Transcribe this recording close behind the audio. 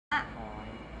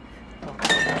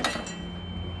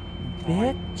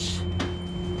bitch.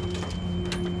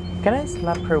 Can I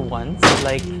slap her once?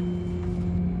 Like,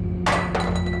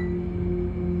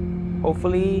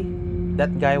 hopefully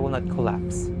that guy will not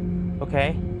collapse. Okay?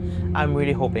 I'm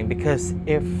really hoping because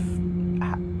if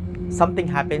something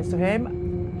happens to him,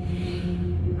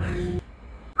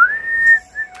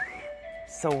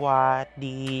 สวัส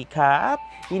ดีครับ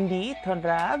ยินดีต้อน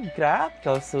รับครับเ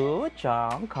ข้าสู่ช่อ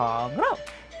งของเรา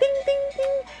ติ๊งติ๊งติ๊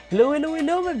ง Hello, hello,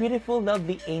 hello, my beautiful,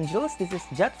 lovely angels. This is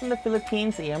Jet from the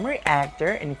Philippines. I am your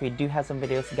actor, and if you do have some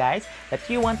videos, guys, that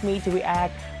you want me to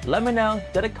react, let me know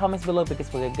in the comments below because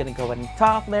we're gonna go ahead and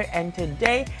talk there. And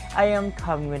today, I am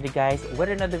coming with you guys with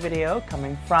another video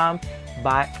coming from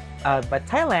by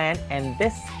Thailand, and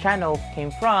this channel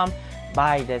came from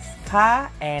by this car,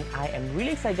 and I am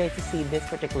really excited to see this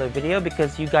particular video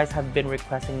because you guys have been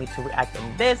requesting me to react on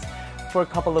this for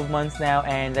a couple of months now,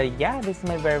 and yeah, this is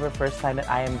my very first time that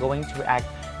I am going to react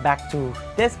back to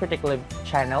this particular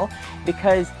channel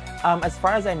because as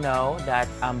far as I know that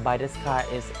by this car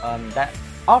is that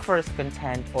offers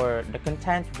content, or the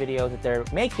content videos that they're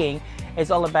making is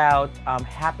all about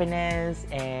happiness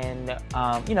and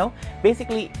you know,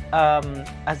 basically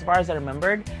as far as I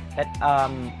remembered that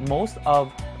most of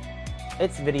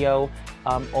its video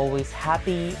always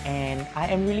happy, and I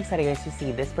am really excited guys to see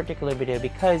this particular video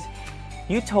because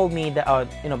you told me that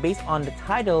you know, based on the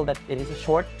title, that it is a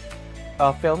short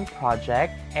film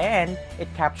project and it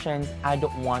captions "I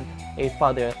don't want a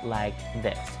father like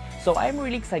this." So I'm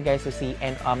really excited guys to see,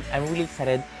 and I'm really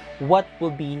excited what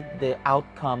will be the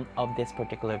outcome of this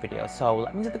particular video. So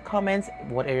let me know in the comments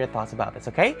what are your thoughts about this,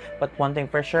 okay? But one thing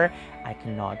for sure, I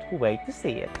cannot wait to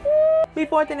see it.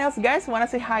 Before anything else, guys, I want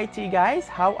to say hi to you guys.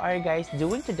 How are you guys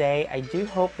doing today? I do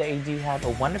hope that you do have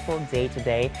a wonderful day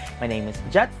today. My name is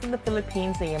Jet from the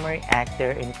Philippines. I am an actor,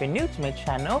 and if you're new to my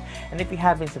channel, and if you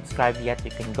haven't subscribed yet,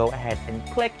 you can go ahead and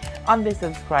click on the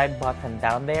subscribe button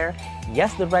down there.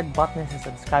 Yes, the red button is to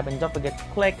subscribe, and don't forget to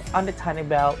click on the tiny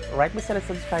bell right beside the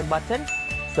subscribe button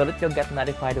so that you'll get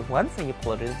notified once I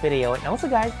upload this video. And also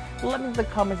guys, let me know in the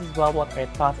comments as well what are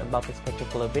your thoughts about this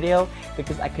particular video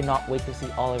because I cannot wait to see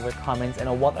all of your comments and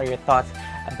what are your thoughts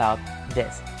about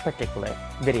this particular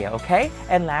video, okay?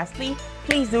 And lastly,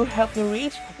 please do help me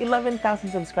reach 11,000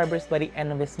 subscribers by the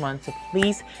end of this month, so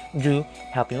please do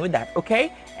help me with that,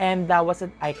 okay? And that was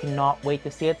it. I cannot wait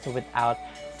to see it, so without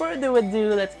further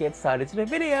ado, let's get started to the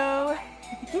video.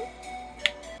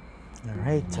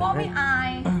 Alright, พ่อไม่อา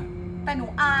ย แต่หนู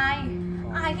อาย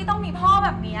ที่ต้องมีพ่อแบ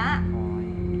บเนี้ย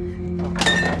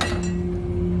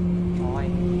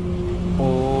โอ้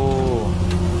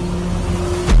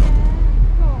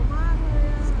โหมากเลย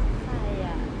อะใครอ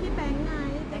ะพี่แบงค์ไง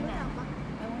แบงค์ไหนปะ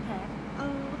แบงค์แท้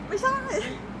ไม่ใช่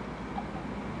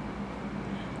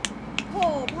โห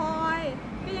พลอย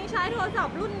ก็ยังใช้โทรศัพ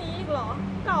ท์รุ่นนี้อีกเหรอ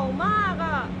เก่ามากอ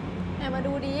ะไหนมา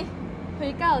ดูดิเฮ้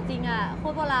ยเก่าจริงอะโค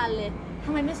ตรโบราณเลยท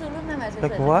ำไมไม่ซื้อรุ่นใหม่ๆสวยๆสั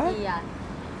กทีอะ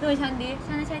ดูฉันดิ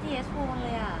ฉันใช้ TS Phone เล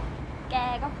ยอะแก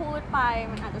ก็พูดไป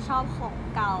มันอาจจะชอบของ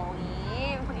เก่าอย่างนี้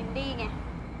เป็นคนอินดี้ไง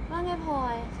ว่าไงพลอ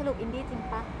ยสรุปอินดี้จริง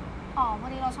ปะอ๋อพอ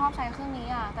ดีเราชอบใช้เครื่องนี้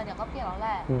อะแต่เดี๋ยวก็เปลี่ยนแล้วแห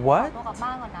ละตัวกลับบ้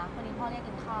านก่อนนะพอดีพ่อเรียก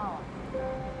กินข้าว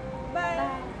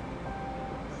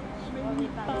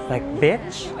Like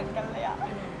bitch?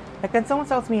 Like can someone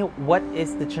tells me what is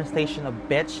the translation of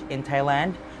bitch in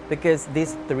Thailand? Because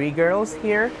these three girls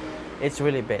here, it's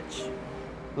really bitch.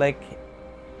 Like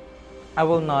I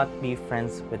will not be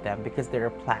friends with them because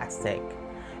they're plastic,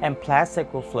 and plastic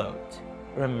will float.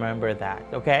 Remember that,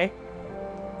 okay?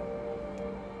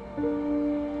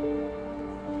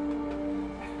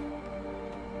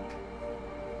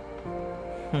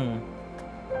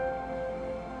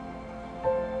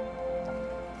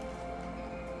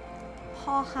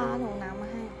 พ่อคะหนูน้ำมา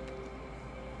ให้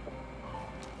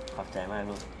ขอบใจมาก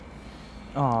ลูก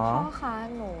อ๋อ พ่อคะ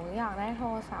หนูอยากได้โท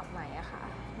รศัพท์ใหม่อะค่ะ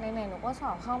ไหนๆหนูก็ส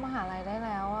อบเข้ามหาลัยได้แ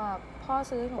ล้วอะพ่อ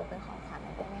ซื้อหนูเป็นของขวัญไ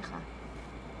ด้ไหมคะ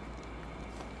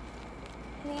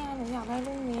เนี่ยหนูอยากได้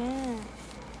รุ่นนี้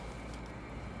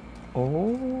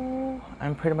Oh,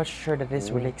 I'm pretty much sure that it's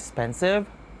really expensive.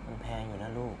 มันแพงอยู่น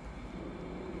ะลูก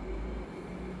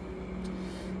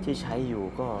ที่ใช้อยู่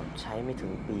ก็ใช้ไม่ถึ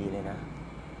งปีเลยนะ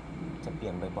จะเปลี่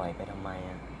ยนบ่อยๆไปทำไมอ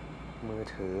ะมือ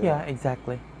ถือ Yeah,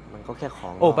 exactly. มันก็แค่ขอ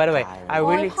ง Oh, by the way, I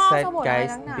really excited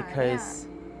guys because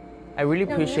I really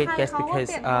appreciate guys because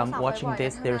watching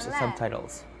this there's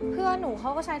subtitles. เพื่อนหนูเขา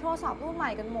ก็ใช้โทรศัพท์รุ่นใหม่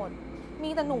กันหมดมี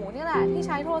แต่หนูนี่แหละที่ใ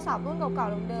ช้โทรศัพท์รุ่นเก่า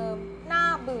ๆเดิมๆน่า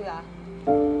เบื่อ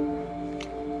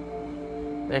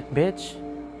Like bitch.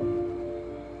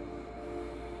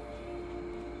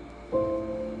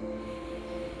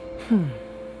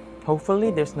 Hopefully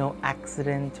there's no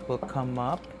accident will come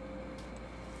up.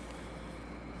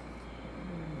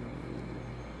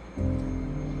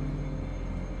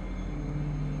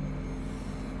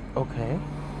 Okay.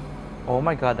 Oh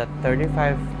my god, that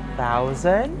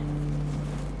 35,000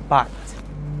 baht.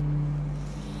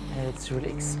 And it's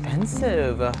really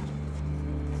expensive.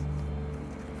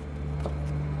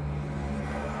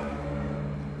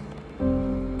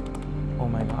 Oh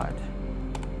my god.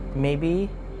 Maybe.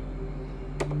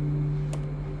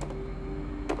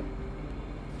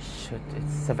 Should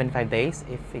it's 75 days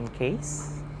if in case.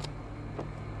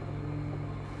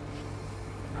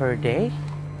 Per day.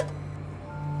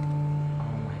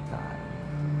 Oh my god.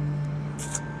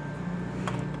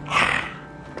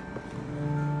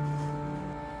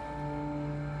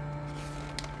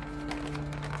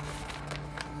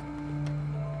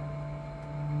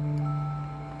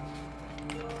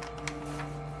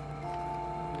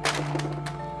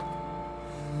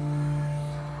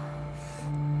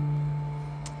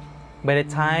 By the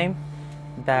time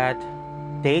that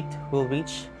date will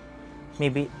reach,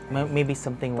 maybe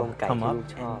something ต้ม will ไก่ come ที่ up. ลูก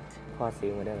ชอบ พ่อซื้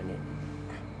อมาด้วยวันนี้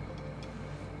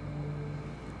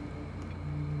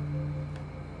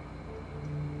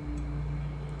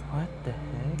What the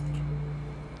heck?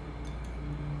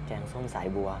 แกงส้มสาย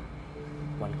บัว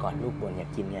วันก่อนลูกบ่นอยาก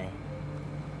กินไง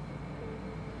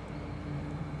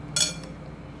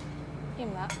อิ่ม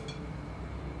ละ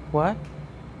What?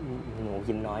 หนู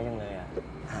กินน้อยจังเลยอ่ะ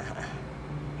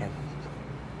งั้น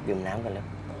ดื่มน้ำกันแล้ว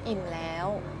อิ่มแล้ว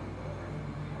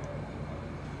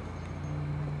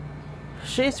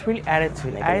She's really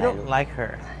attitude. I don't like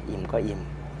her. อิ่มก็อิ่ม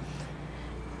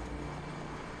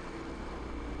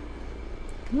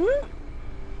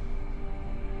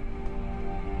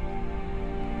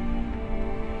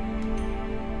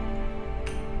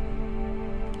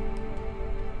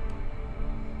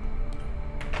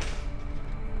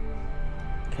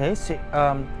Okay, so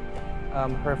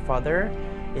her father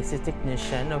is a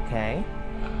technician. Okay,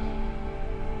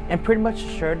 and pretty much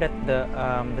sure that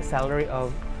the salary of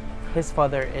his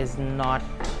father is not,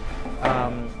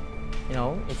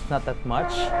 it's not that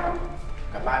much.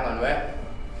 กลับบ้านก่อนเว้ย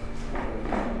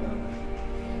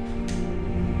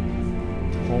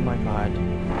Oh my god,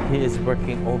 he is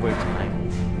working overtime.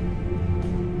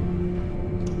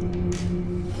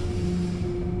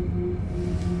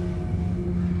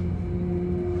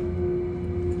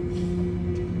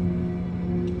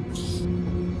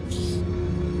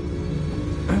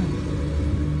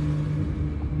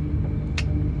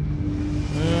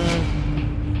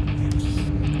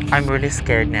 I'm really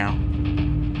scared now.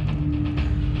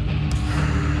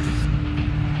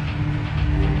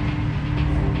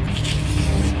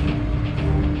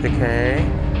 Okay.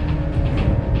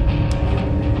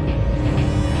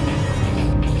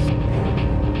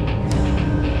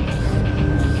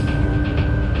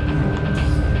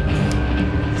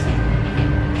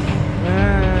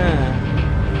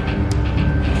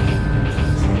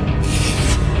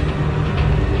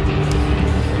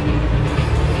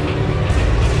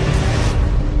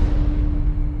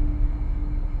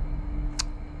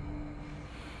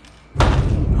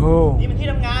 Oh. นี่มันที่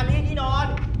ทำงานนี่ที่นอน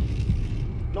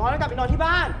นอนแล้วกลับไปนอนที่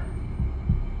บ้าน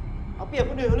เอาเปรียบ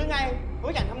คนอื่นเขาหรือไงเขา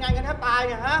อยากทำงานกันแทบตายเ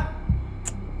นี่ยฮะ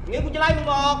อย่างนี้กูจะไล่มึง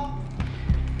ออก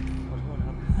ขอโทษค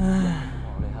รับ บ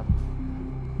อกเลยครับ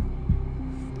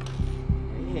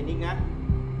เห็นอีกนะ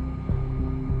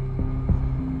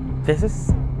This is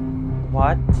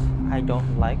what I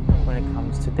don't like when it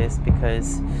comes to this because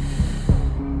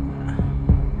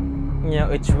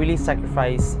it's really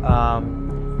sacrifice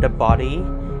the body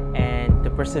and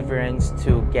the perseverance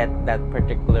to get that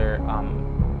particular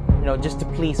just to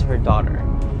please her daughter.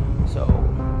 So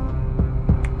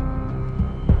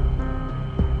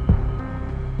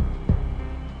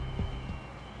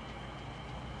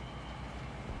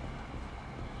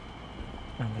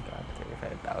oh my god,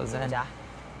 35,000. จ๊ะ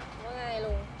ว่าไง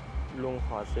ลุง ลุงข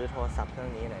อซื้อโทรศัพท์เครื่อง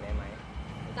นี้หน่อยได้ไหม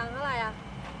ตังค์เท่าไหร่อ่ะ 20,000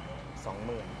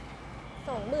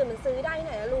 20,000มันซื้อได้ที่ไ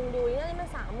หนอะลุงดูนี่มัน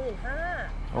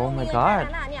35,000 Oh my แค่ god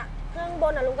นั้นอะเนี่ยเครื่องบ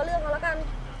นอะลุงก็เลือกเอาแล้วกัน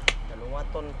แต่ลุงว่า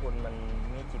ต้นทุนมัน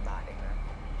ไม่กี่บาทเองนะ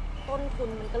ต้นทุน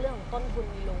มันก็เรื่องของต้นทุน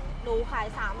นี่ลุงหนูขาย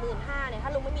 35,000เนี่ยถ้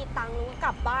าลุงไม่มีตังค์ลุงก็ก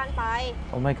ลับบ้านไป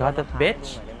Oh my god, that ขายให้ลุง bitch.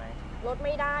 หน่อยได้ไหม ลดไ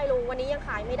ม่ได้ลุงวันนี้ยังข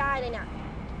ายไม่ได้เลยเนี่ย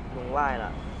ลุงไหว้ล่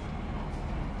ะ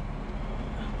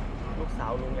ลูกสา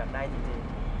วลุงอยากได้จริง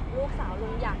ลูกสาวลุ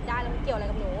งอยากได้แล้วมันเกี่ยวอะไร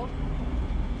กับหนู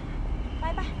ไป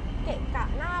ไปเกะกะ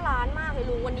หน้าร้านมากเลย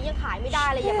ลุงวันนี้ยังขายไม่ได้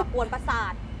เลยอย่ามากวนประสา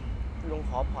ท ๆ ลุง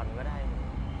ขอผ่อนก็ได้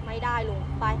ไม่ได้ลุง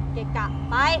ไปเกะกะ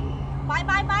ไปไปไ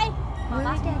ปไปมาล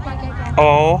ะแก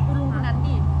Oh คุณลุงคนนั้น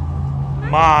ดิ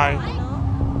my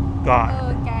เอ god.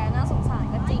 อ แกน่าสงสาร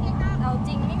ก็จริงเอาจ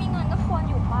ริงไม่มีเงินก็ควร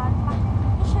อยู่บ้านปะ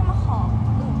ไม่ใช่มาขอ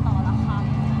อื่นต่อราคา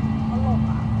ตลก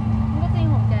อ่ะมันก็จริง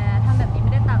ของแกทำแบบนี้ไ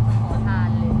ม่ได้ตังค์จะขอทาน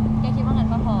เลย แกคิดว่างั้น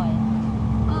ปะพลอย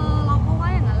เราก็ว่า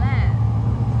อย่างนั้นแหละ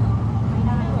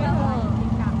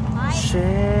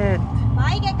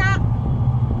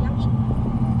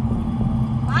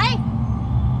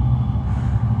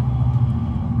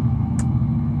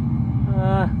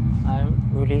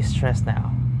really stressed now.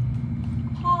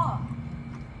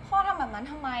 พ่อทำแบบนั้น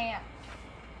ทำไมอ่ะ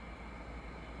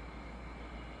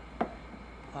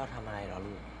พ่อทำอะไรเหรอ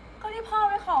ลูก ก็ที่พ่อ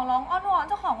ไปขอร้องอ้อนวอน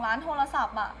เจ้าของร้านโทรศัพ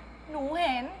ท์อ่ะ หนูเ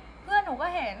ห็น เพื่อนหนูก็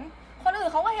เห็น คนอื่น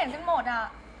เขาก็เห็นกันหมดอ่ะ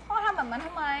พ่อทำแบบนั้นท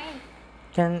ำไม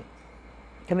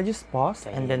Can I just pause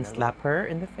and then slap her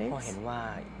in the พ่อเห็น face? ว่า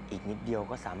อีกนิดเดียว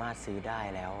ก็สามารถซื้อได้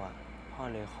แล้วอ่ะ พ่อ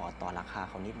เลยขอต่อราคา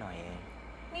เขานิดหน่อยเอง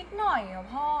นิดหน่อยเหรอ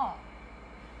พ่อ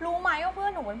รู้ไหมว่าเพื่อ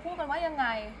นหนูมันพูดกันว่ายังไง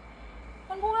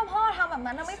มันพูดว่าพ่อทำแบบ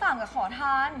นั้นน่ะไม่ต่างกับขอท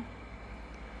าน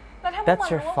แล้วถ้าพวกมัน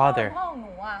That's your รู้ว่าพ่อเป็น father. พ่อของห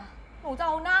นูอ่ะ หนูจะเ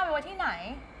อาหน้าไปไว้ที่ไหน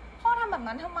พ่อทำแบบ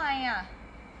นั้นทำไมอ่ะ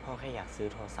พ่อแค่อยากซื้อ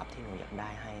โทรศัพท์ที่หนูอยากได้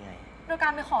ให้ไง โดยกา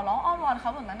รไปขอร้องอ้อนวอนเขา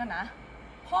แบบนั้นนะ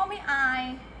พ่อไม่อาย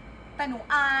แต่หนู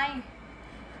อาย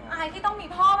อายที่ต้องมี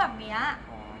พ่อแบบเนี้ย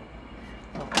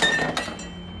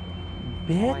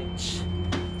Bitch.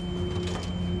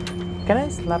 Can I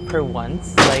slap her once?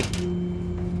 Like,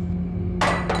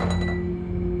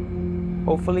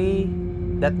 hopefully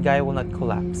that guy will not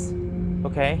collapse.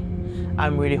 Okay?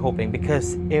 I'm really hoping because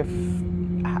if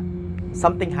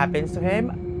something happens to him,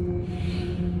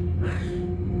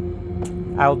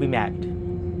 I'll be mad.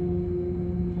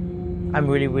 I'm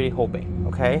really hoping,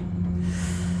 okay?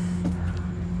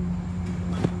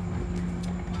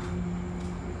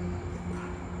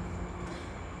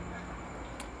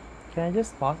 Can I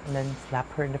just pause and then slap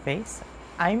her in the face?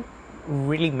 I'm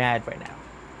really mad right now.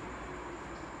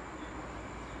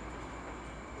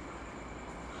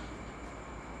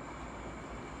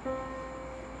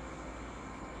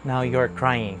 Now you're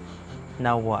crying.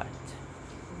 Now what?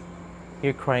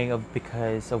 You're crying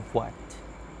because of what?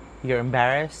 You're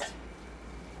embarrassed?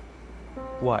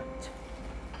 What?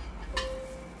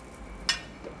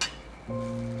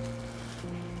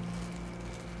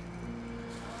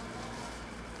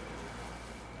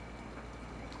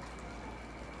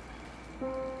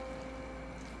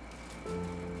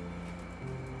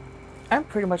 I'm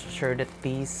pretty much sure that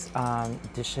these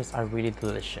dishes are really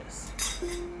delicious.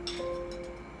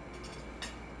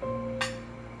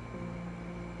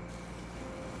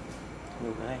 ลู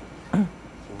กเอ้ย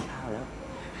กินข้าวแล้ว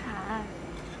ค่ะ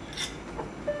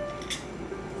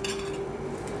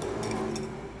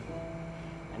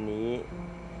อันนี้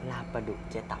ลาบปลาดุก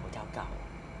เจ๊เต๋าเจ้าเก่า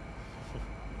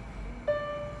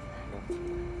ลูกชิม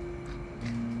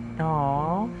นะ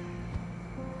Aww.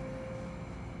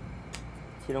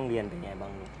 ที่โรงเรียนเป็นไงบ้า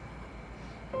งลูก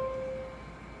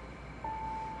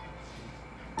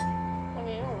วัน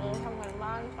นี้หนูลืมทำการ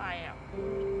บ้านไปอ่ะ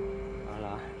อ๋อเหร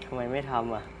อทำไมไม่ท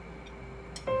ำอ่ะ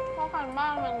เพราะการบ้า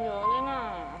นมันเยอะนี่น่ะ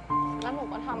แล้วหนู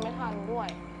ก็ทำไม่ทันด้วย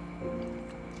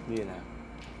นี่นะ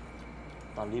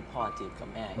ตอนที่พ่อจีบกับ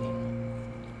แม่เอง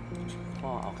พ่อ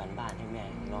เอากันบ้านให้แม่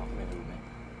อีกรอบเลยรู้ไหม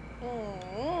อื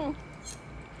ม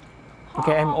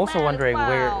Okay, I'm also wondering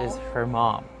where is her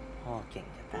mom? พ่อเก่ง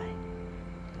จะตาย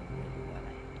ไม่รู้อะไร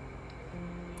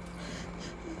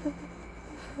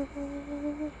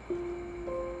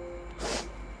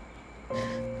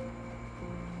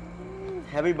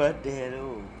Happy birthday ลู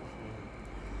ก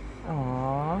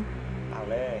Aww. เอา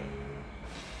เลย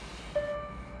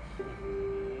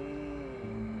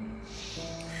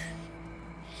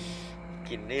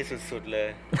กินนี่สุดๆเลย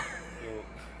ลูก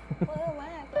เวอร์มา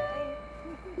กเลย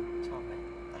ชอบไหม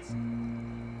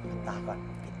ปิดตาก่อน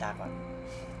ปิดตาก่อน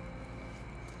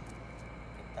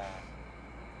ปิดตา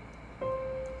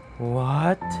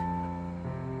What?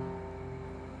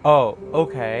 Oh,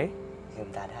 okay. ลืม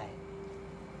ตาได้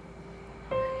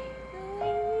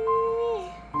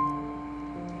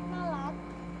น่ารัก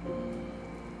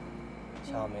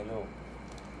ชอบไหมลูก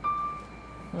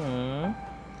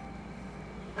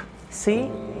See?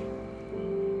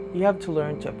 You have to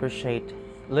learn to appreciate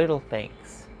little things.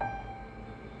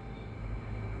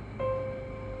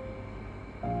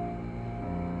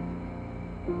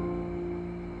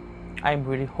 I'm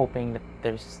really hoping that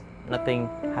there's nothing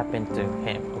happened to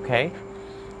him, okay?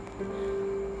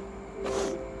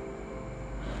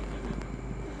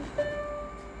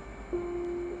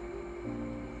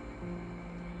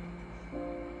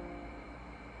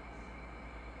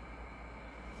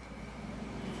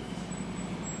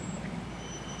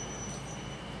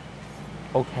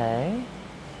 Okay.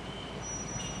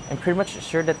 I'm pretty much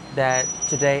sure that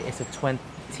today is the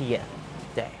 20th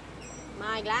day. ม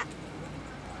าอีกแล้ว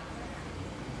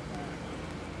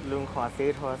ลุงขอซื้อ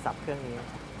โทรศัพท์เครื่องนี้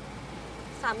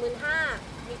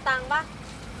 35,000มีตังค์ปะ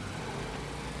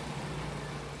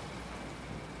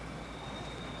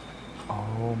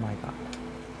Oh my god.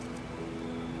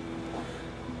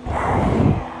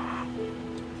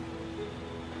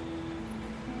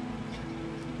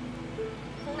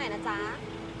 เครื่องไหนนะจ๊ะ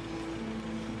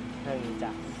เครื่องนี้จ้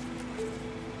ะ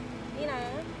น นี่นะ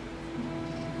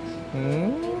Hmm?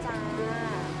 นี่จ้า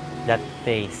That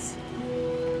face.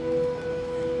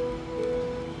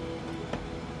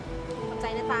 ขอบใจ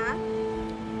นะจ๊ะ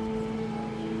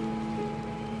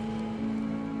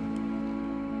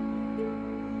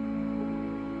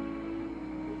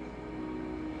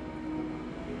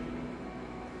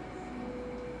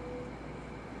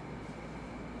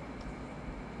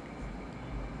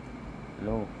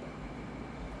ลูก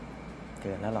เ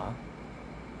กิดแล้วเหรอ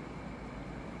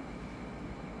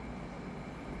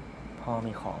พ่อ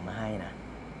มีของมาให้นะ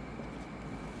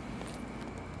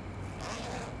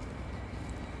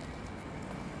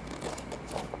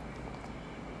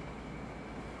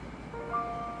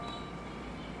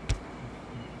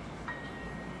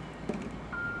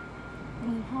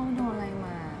มือพ่อโดนอะไรม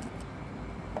า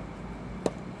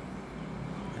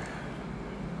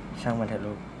ช่างมันเถอะ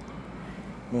ลูก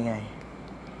นี่ไง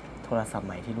โทรศัพท์ให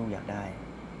ม่ที่ลูกอยากได้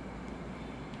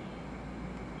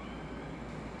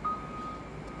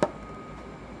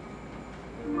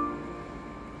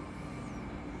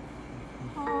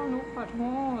พ่อหนูขอโท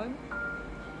ษ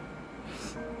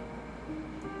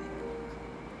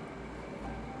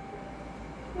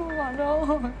หนูขอโทษ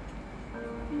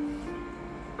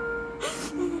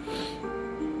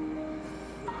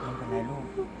ไม่เป็นไรลูก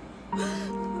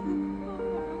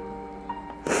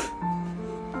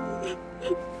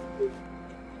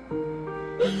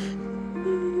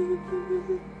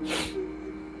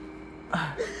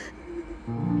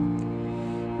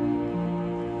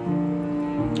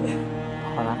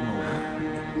พ่อรักหนูอย่า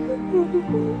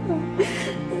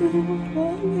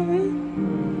ร้องนะลูก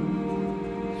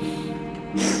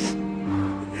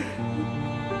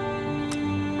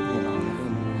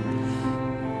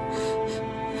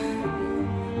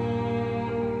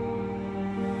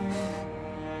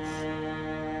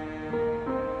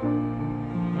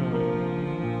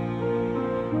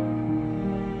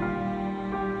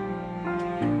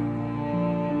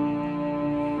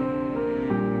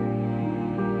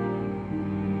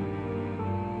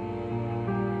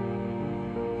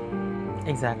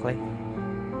Exactly.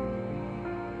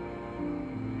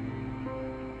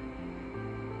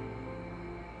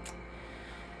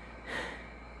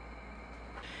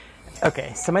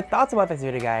 Okay, so my thoughts about this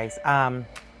video, guys.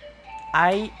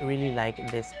 I really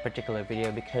like this particular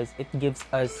video because it gives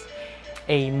us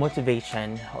a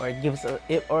motivation, or it gives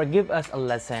give us a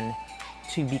lesson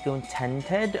to be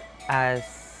contented as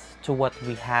to what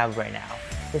we have right now,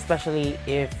 especially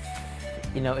if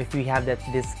if we have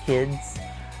these kids,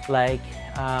 like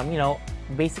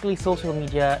basically social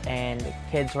media and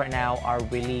kids right now are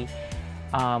really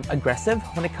aggressive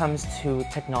when it comes to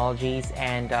technologies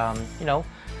and a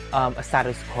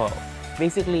status quo.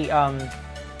 Basically,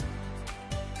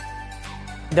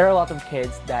 there are a lot of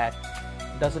kids that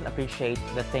doesn't appreciate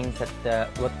the things that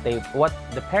what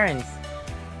the parents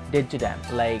did to them.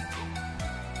 Like,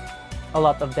 a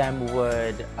lot of them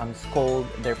would scold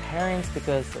their parents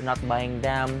because they're not buying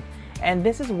them, and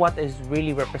this is what is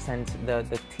really represents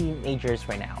the teenagers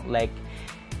right now. Like,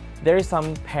 there are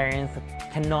some parents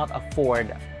that cannot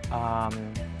afford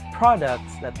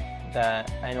products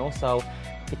and also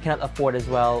they cannot afford as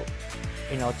well,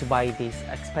 to buy these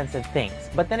expensive things.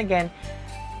 But then again,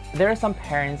 there are some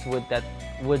parents that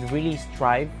would really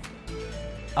strive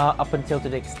up until to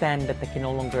the extent that they can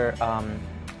no longer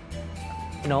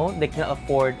they cannot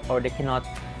afford, or they cannot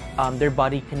their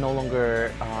body can no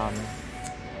longer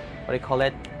what do you call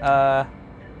it,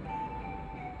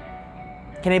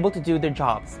 can able to do their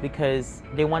jobs because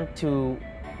they want to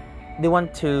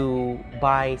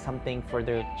buy something for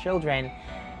their children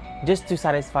just to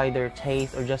satisfy their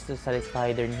taste or just to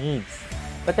satisfy their needs.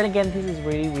 But then again, this is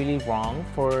really, really wrong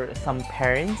for some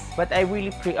parents. But I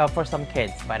really for some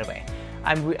kids, by the way,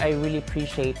 I really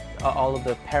appreciate all of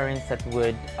the parents that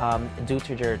would do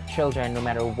to their children no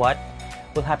matter what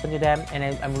will happen to them.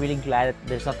 And I'm really glad that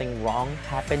there's nothing wrong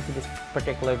happened to this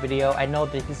particular video. I know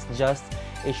this is just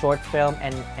a short film,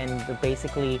 and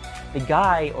basically the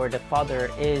guy or the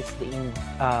father is the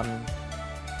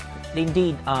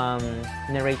indeed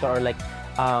narrator, or like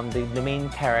the main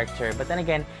character. But then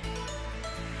again,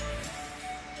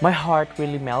 my heart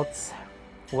really melts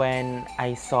when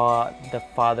I saw the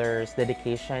father's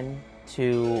dedication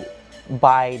to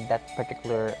buy that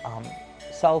particular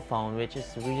cell phone, which is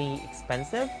really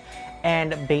expensive,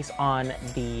 and based on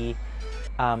the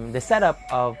setup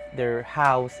of their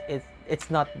house, it's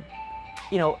not,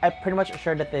 I'm pretty much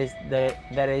sure that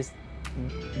that is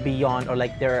beyond, or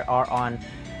like there are on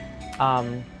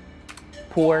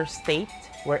poor state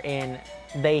wherein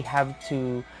they have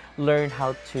to learn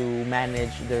how to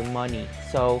manage their money.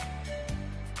 So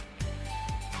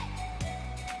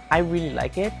I really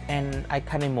like it, and I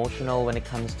kind of emotional when it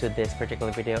comes to this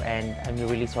particular video, and I'm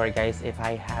really sorry guys if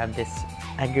I have this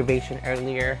aggravation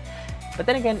earlier. But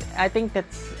then again, I think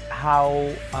that's how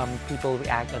people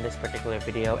react on this particular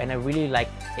video, and I really like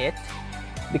it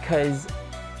because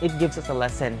it gives us a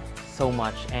lesson so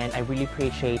much, and I really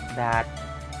appreciate that,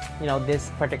 you know, this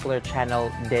particular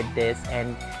channel did this.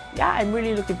 And yeah, I'm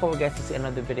really looking forward guys to see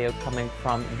another video coming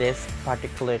from this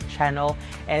particular channel.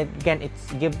 And again,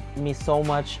 it's give me so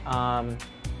much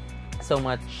so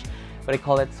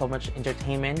much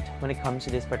entertainment when it comes to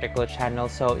this particular channel.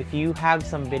 So if you have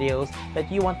some videos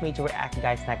that you want me to react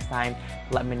guys next time,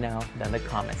 let me know down in the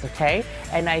comments, okay?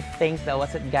 And I think that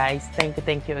was it guys. Thank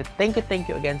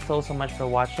you again so much for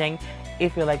watching.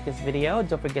 If you like this video,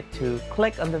 don't forget to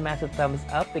click on the massive thumbs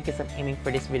up because I'm aiming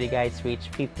for this video guys to reach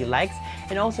 50 likes.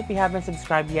 And also if you haven't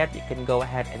subscribed yet, you can go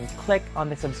ahead and click on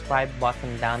the subscribe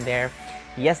button down there.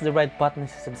 Yes, the red button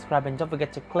is to subscribe, and don't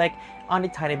forget to click on the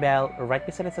tiny bell right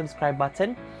beside the subscribe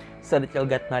button so that you'll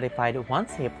get notified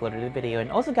once I upload a video.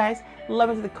 And also guys, let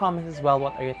me know in the comments as well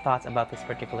what are your thoughts about this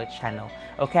particular channel,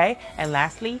 okay? And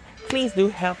lastly, please do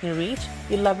help me reach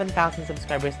 11,000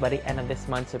 subscribers by the end of this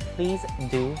month, so please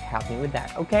do help me with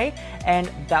that, okay? And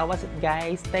that was it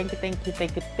guys. Thank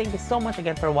you so much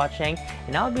again for watching,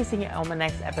 and I'll be seeing you on my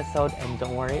next episode, and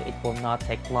don't worry, it will not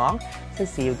take long. So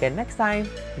see you again next time.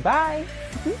 Bye.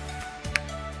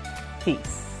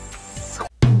 Peace.